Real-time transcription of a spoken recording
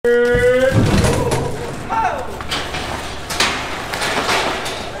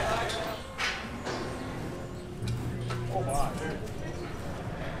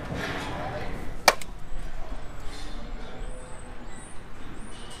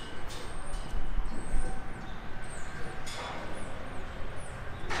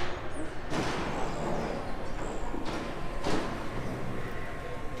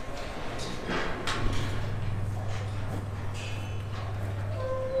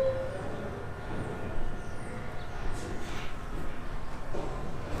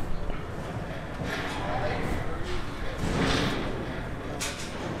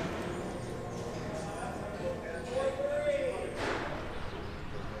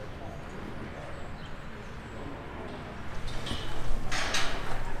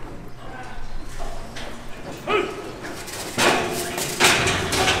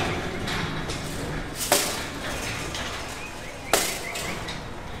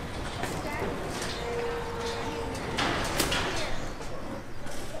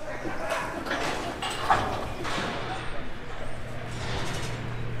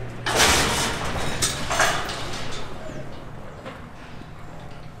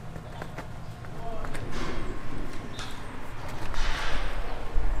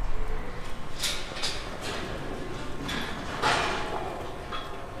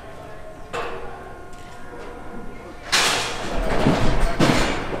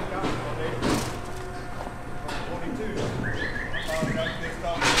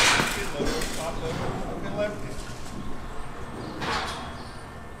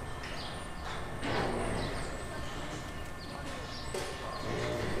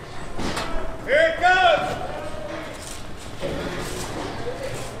Here it goes!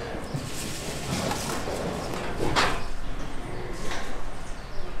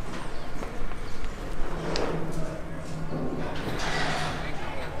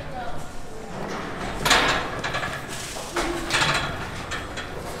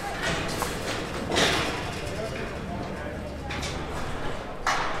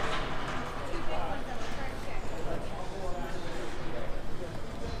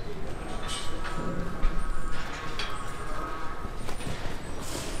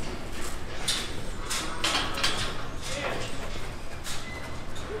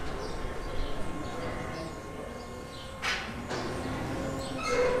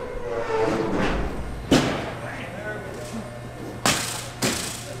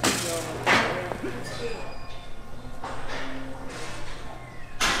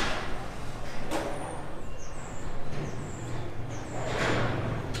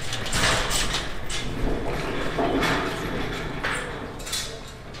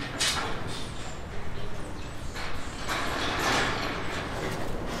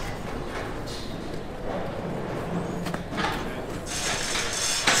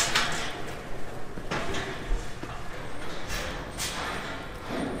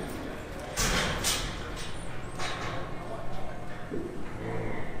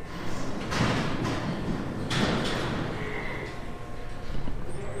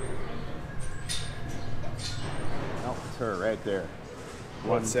 Her right there.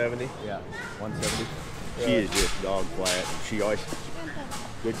 170? Yeah, 170. She is just dog flat. She always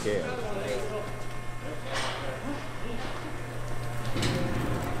good cat.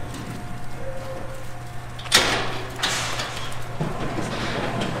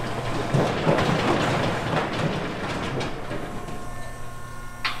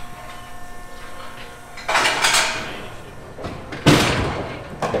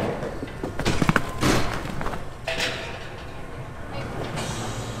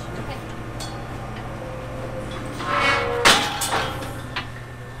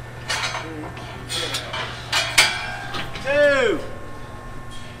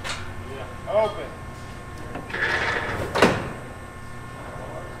 Open.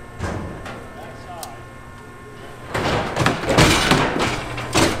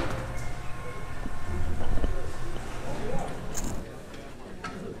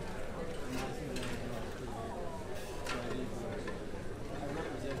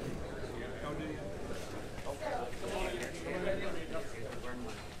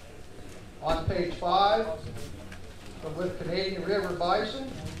 On page 5, from with Canadian River Bison,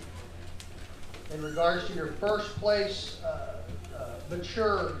 in regards to your first place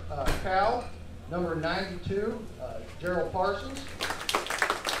mature cow, number 92, Gerald Parsons.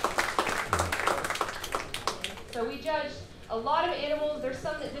 So we judged a lot of animals. There's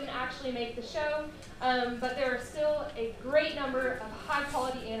some that didn't actually make the show, but there are still a great number of high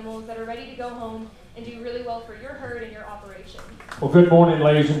quality animals that are ready to go home and do really well for your herd and your operation. Well, good morning,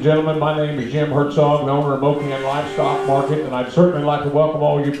 ladies and gentlemen. My name is Jim Herzog, the owner of Mokian Livestock Market, and I'd certainly like to welcome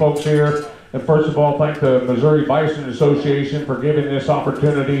all you folks here. And first of all, thank the Missouri Bison Association for giving this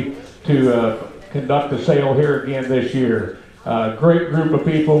opportunity to conduct the sale here again this year. Great group of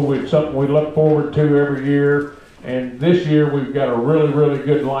people. It's something we look forward to every year. And this year we've got a really, really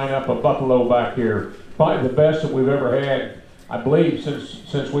good lineup of buffalo back here. Probably the best that we've ever had, I believe,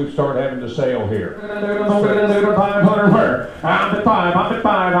 since we've started having the sale here.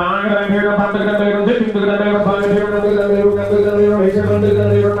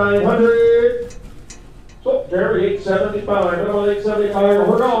 So, Jerry, 875, 875,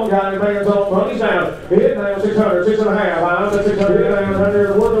 we're going, guys, bring us on, money's down, hit now, 600, 6.5, I'm at 600,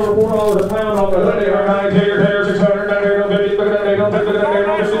 900, worth over $4 a pound on the hoodie, our guys here, 600, 950,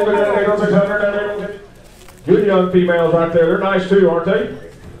 600, good young females right there, they're nice too, aren't they?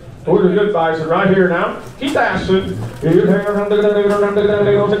 Those are good bison right here now. Keep asking.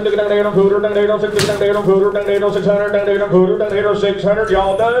 600,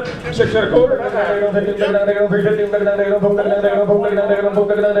 y'all done? 600 quarter.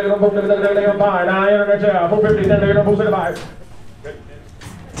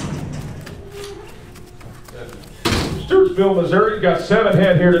 Stewartsville, Missouri, got 7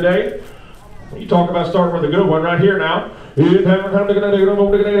 head here today. You talk about starting with a good one right here now. Give me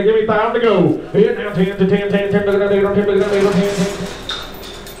 5 to go. Here now, 10 to 10, 10, 10 to 10.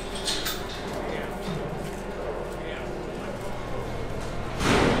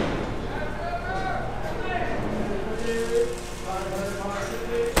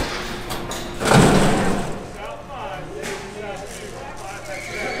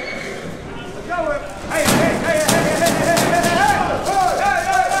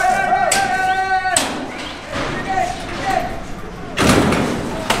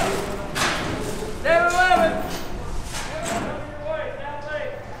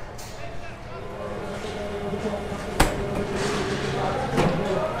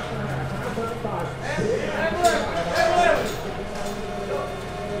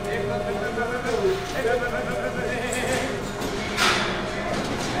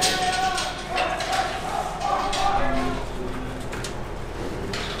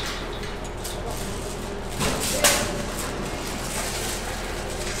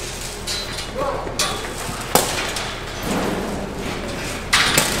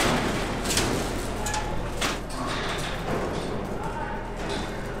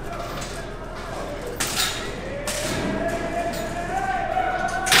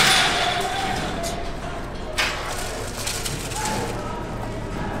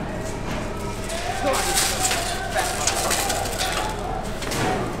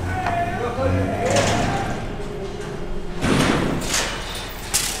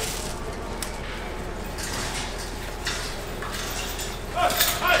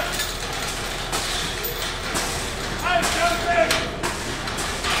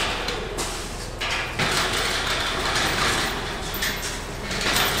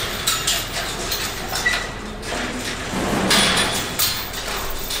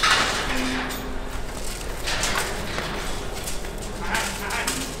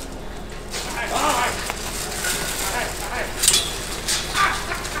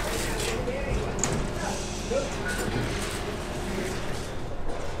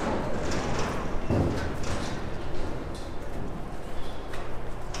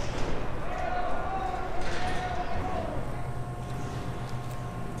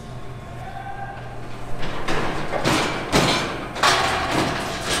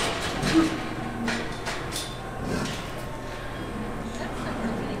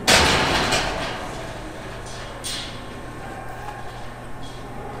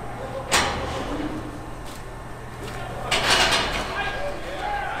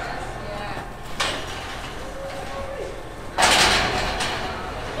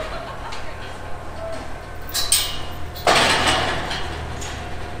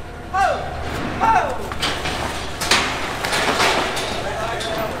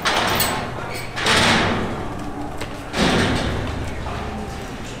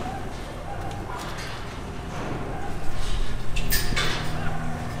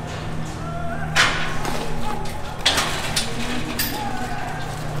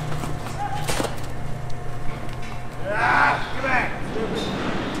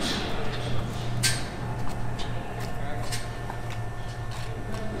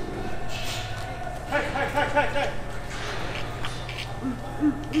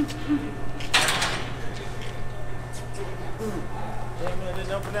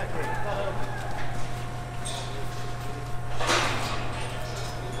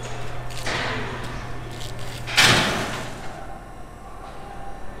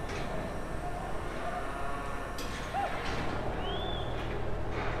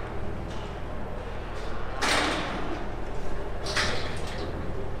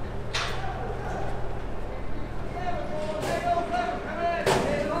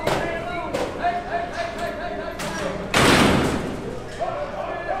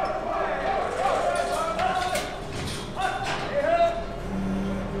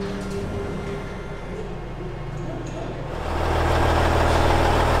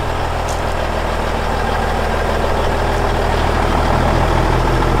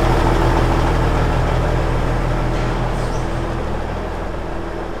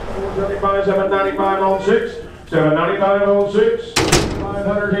 $795 on 6, $795 on 6,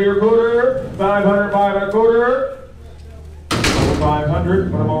 500 to your quarter, 500, 5 and a quarter,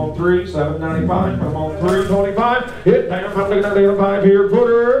 500, put them on 3, 795, put them on 325, hit down, 5 to your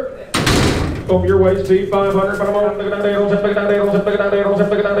quarter, over your waist, Steve, 500, put them on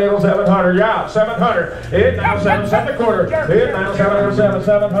 700, yeah, 700, hit now, 7 and a quarter, hit now, 707,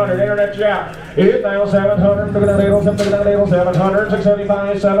 700, internet, yeah, hit now, 700, 700,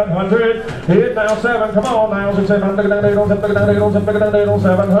 675, 700, hit now, 7, come on now, 700,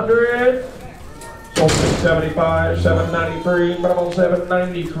 700, so 675, 793, put them on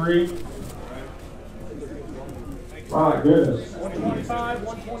 793. My goodness. 125,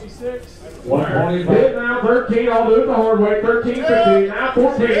 126. 120. Hit now 13. I'll do it the hard way. 13, 15. Now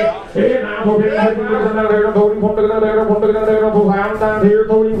 14. Hit now 14. Down here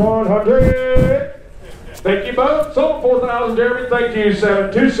 4100. Thank you both. Sold 4,000, Jeremy. Thank you.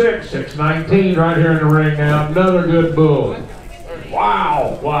 726. 619 right here in the ring now. Another good bull.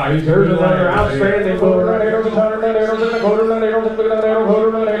 Wow. Wow. Here's another outstanding bull right here.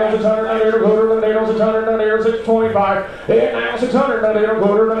 625. And now 600.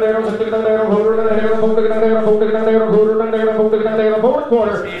 Quarter. And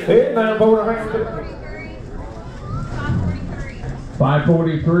now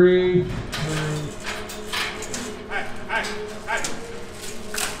 543.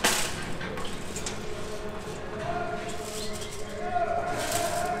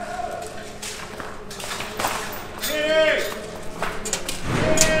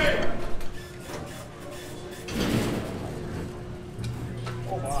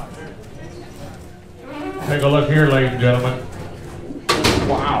 Take a look here, ladies and gentlemen.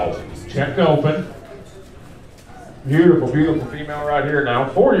 Wow. Checked open. Beautiful, beautiful female right here now.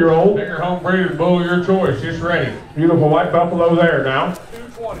 4-year-old. Take her home breeding bull, your choice. Just ready. Beautiful white buffalo there now.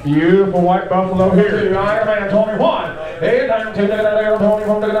 Beautiful white buffalo here. Iron Man 21. 8, 9, 10,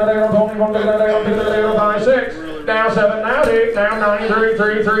 5, 6. down 7, down 8, down 9, 3,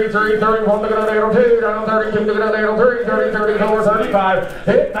 3, 3, 3, 31, look at that 2, down 32, look at that 3, 30, 34, 35,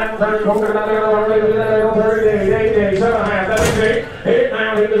 hit down 34, look at that 38, 7 half, that is 8, hit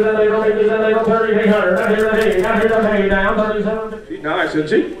down, hit that 3800, down here that 8, down 37. Nice, isn't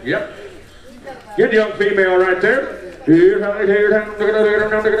she? Yep. Good young female right there. Here, down, look at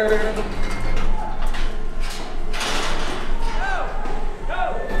that, look at that.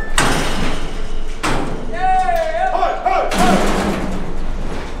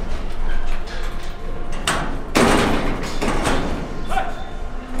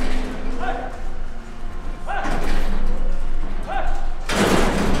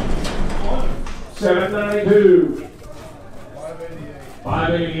 792.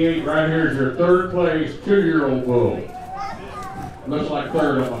 588 right here is your third place 2-year-old bull. Looks like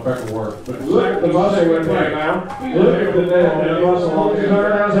third on my paperwork. But look at the muscle in play now. Look at the muscle. 600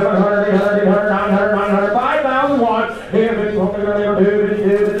 down, 700, 800, 800, 900, 900, 5,001. 52,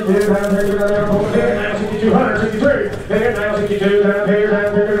 63. Now 62, down here,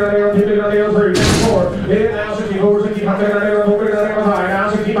 down 3, 64. Now 64, 65, now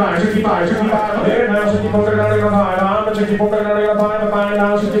 65, 65, 65. Now 64, 5, 64, 5,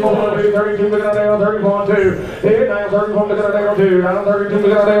 now 64, 32, 31, 2. Now 31, 2. Down 32, 2,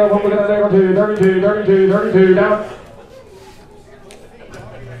 32, 32, 32, down.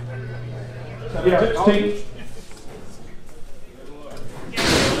 Yeah, 16.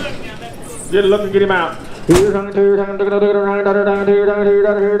 Get a look and get him out. Here's on the 2, down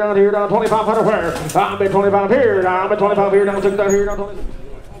 25 where? I'm at 25 here, I'm at 25 here, down 6 down here, down 20.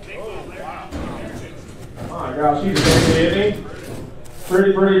 Oh my gosh, she's a baby, isn't he?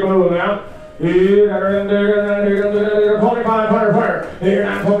 Pretty blue now. Here, 25 where? Here,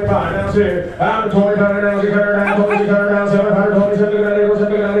 down 25, down 6. I'm at 25, down 600, down 2600, down 700, 27,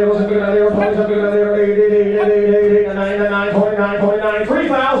 29,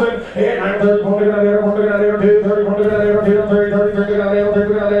 3,000. Hit 930, 32, 30,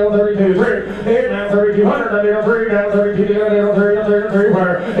 32, 3. Hit 93200, 3, down 32, 33,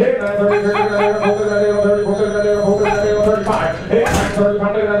 where? Hit 933, 35. Hit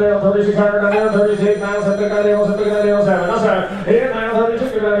 930, 3600, 36, now 7, 7. Hit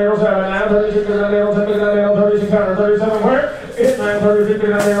 936, 7, now 36, 3600, 37, where? Hit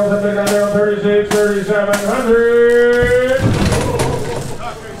 936, 36, 3700.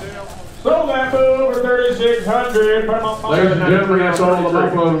 Sold that bull for 3,600. Ladies and gentlemen, that's all the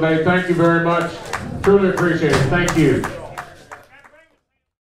buffalo today. Thank you very much. Truly appreciate it. Thank you.